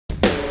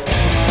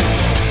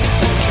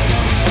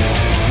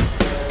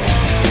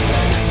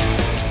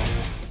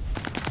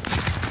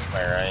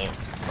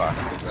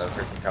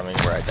Coming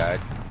where I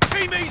died.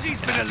 Team Easy's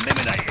been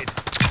eliminated.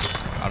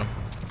 Got him.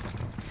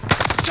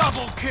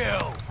 Double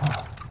kill.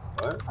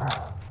 What?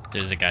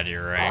 There's a guy to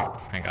your right.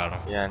 I got him.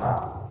 Yeah, I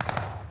know.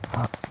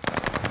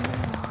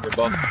 They're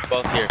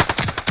both here.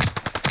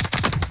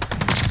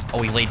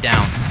 Oh, he laid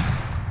down.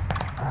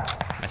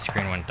 My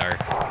screen went dark.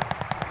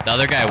 The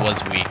other guy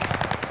was weak.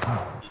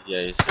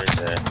 Yeah, he's right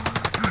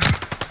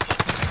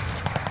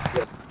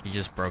there. He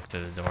just broke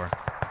through the door.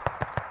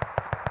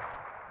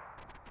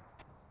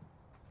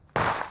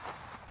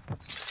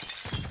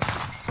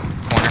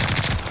 Corner.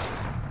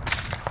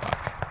 Fuck.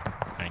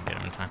 I didn't get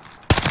him in time.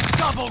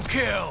 Double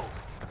kill.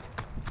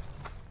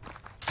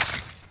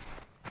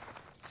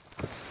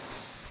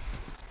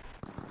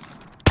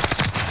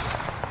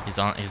 He's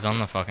on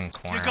the fucking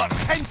corner. You got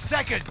 10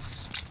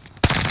 seconds.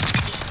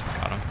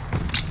 Got him.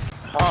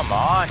 Come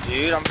on,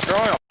 dude. I'm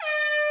throwing.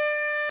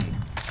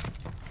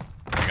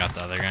 I got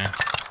the other guy.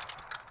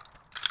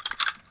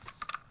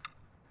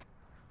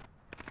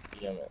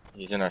 Damn it.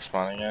 He's in our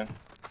spawn again.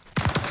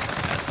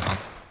 That's on.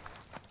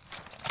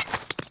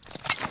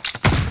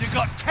 You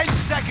got 10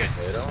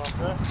 seconds.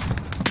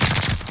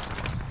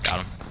 Got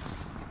him.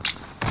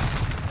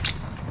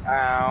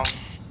 Ow.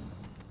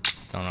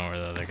 Don't know where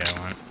the other guy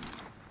went.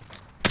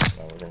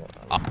 No, we're gonna...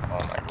 Oh my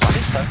god. Why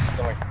is that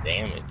so much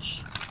damage?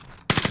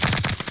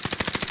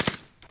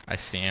 I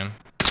see him.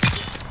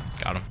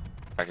 Got him.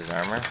 Back his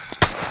armor.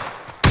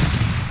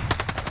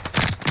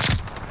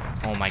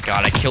 Oh my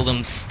god, I killed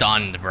him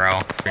stunned, bro.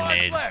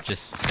 Grenade.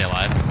 Just stay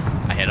alive.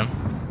 I hit him.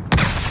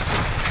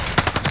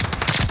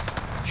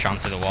 Shot him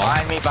through the wall.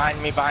 Behind me,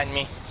 behind me, behind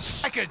me.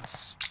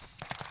 Seconds.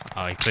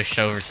 Oh, he pushed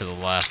over to the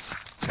left.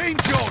 Team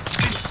George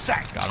is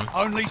sacked. Got him.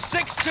 Only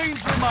 6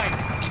 teams remaining.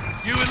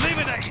 You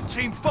eliminated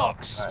Team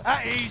Fox. Right.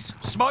 At ease.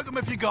 Smoke them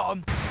if you got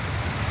them.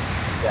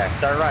 Yeah,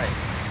 start running,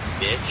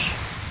 bitch.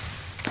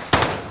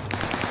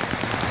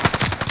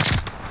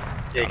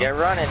 Yeah, get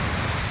running.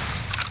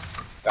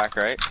 Back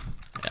right.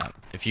 Yeah.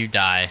 If you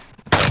die,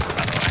 it's over,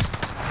 by the way.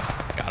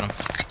 Got him.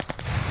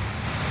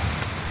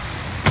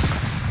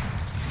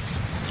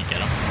 You get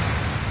him?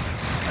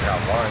 I got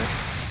one.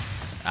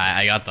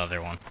 I got the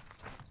other one.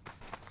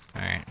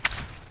 Alright.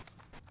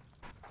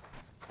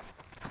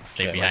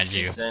 Stay Yeah, behind my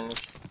you. team's in.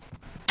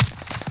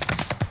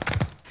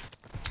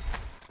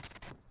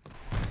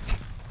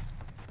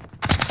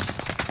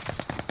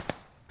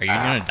 Are you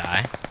gonna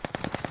die?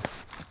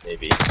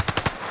 Maybe.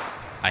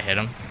 I hit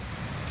him.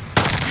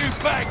 You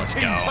bag Let's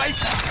Team go.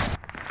 Baker.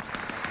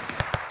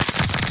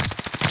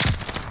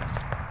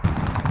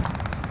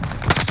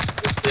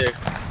 Dude.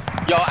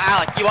 Yo,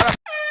 Alec, you wanna?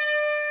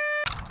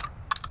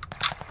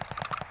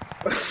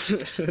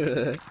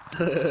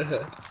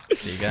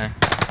 See you guy.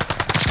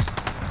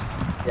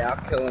 Yeah,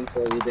 I'll kill him for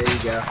you. There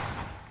you go.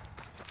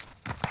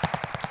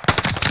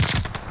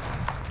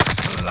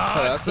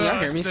 Hello, can y'all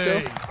hear me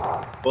still?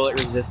 Bullet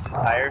resistant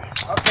tires.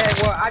 Okay,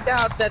 well, I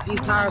doubt that these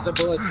tires are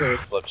bulletproof.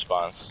 Flip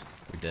spawns.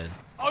 We did.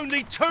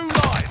 Only 2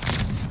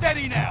 lives.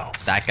 Steady now.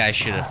 That guy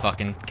should have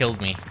fucking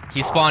killed me.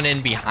 He spawned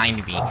in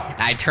behind me,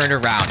 and I turned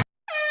around.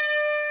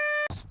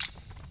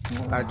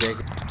 Alright, Jake.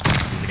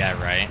 There's a guy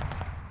right.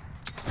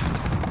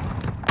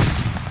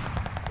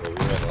 Yeah, we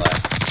went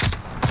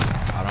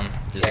left. Got him.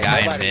 There's a Yeah, guy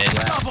in nobody's mid.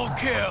 left. Double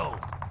kill.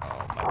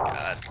 Oh my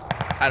god.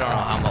 I don't know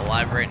how I'm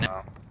alive right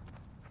now.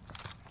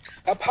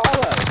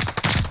 Apollo!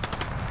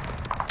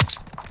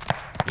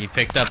 He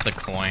picked up the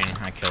coin.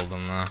 I killed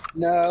him though.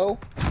 No.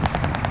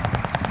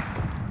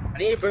 I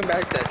need to bring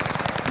back that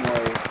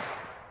snow.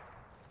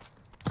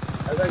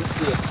 I'd like to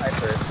see a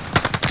Piper.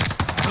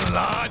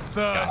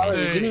 Bloodthirsty. Oh,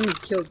 you're getting me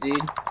killed,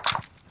 dude.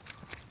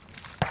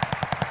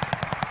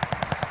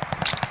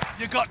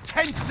 You got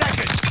 10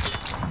 seconds.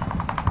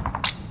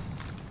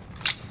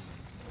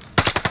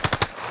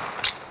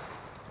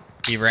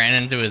 He ran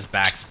into his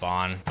back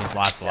spawn. He's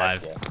last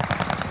alive. Yeah.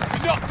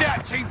 Knocked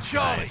out Team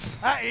Charlie. Nice.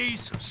 At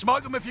ease.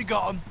 Smoke them if you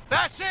got them.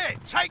 That's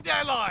it. Take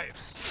their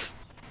lives.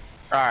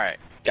 Alright,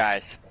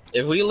 guys.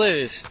 If we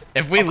lose,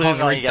 If we I'll lose,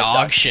 call we're you guys dog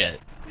dog shit.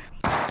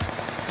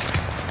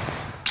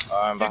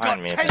 I'm You got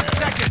behind me. 10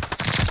 seconds.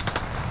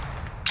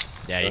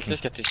 Yeah, you Let's can.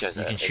 just get these guys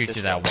You out. can It's shoot just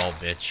through that like- wall,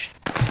 bitch.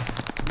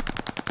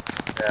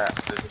 Yeah,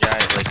 there's a guy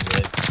like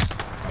mid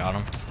Got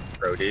him.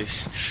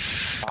 produce.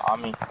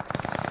 On me.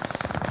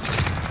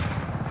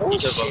 Oh,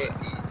 Each of them. shit.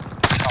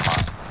 Come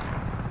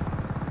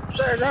on.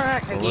 Sir, don't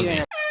act What like was you he?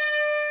 ain't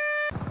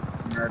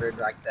murdered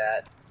like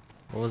that.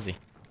 What was he?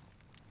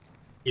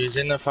 He was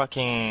in the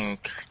fucking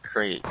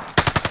crate.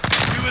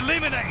 You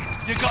eliminated.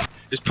 You got.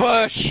 Just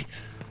push!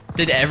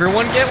 Did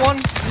everyone get one?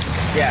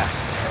 Yeah.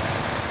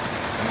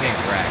 I'm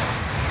getting wrecked.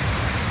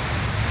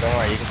 Don't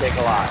worry, you can take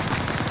a lot.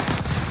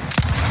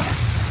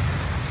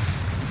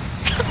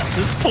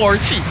 This poor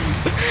team.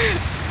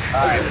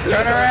 Alright,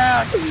 turn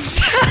around!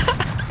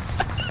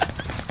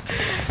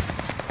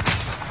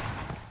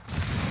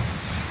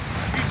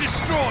 You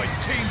destroyed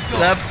Team Dog.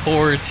 That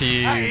poor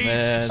team, At ease.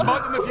 man.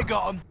 Smoke them if you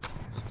got them.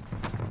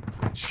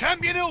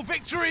 Champion Hill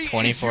victory. is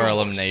 24 yours.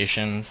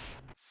 eliminations.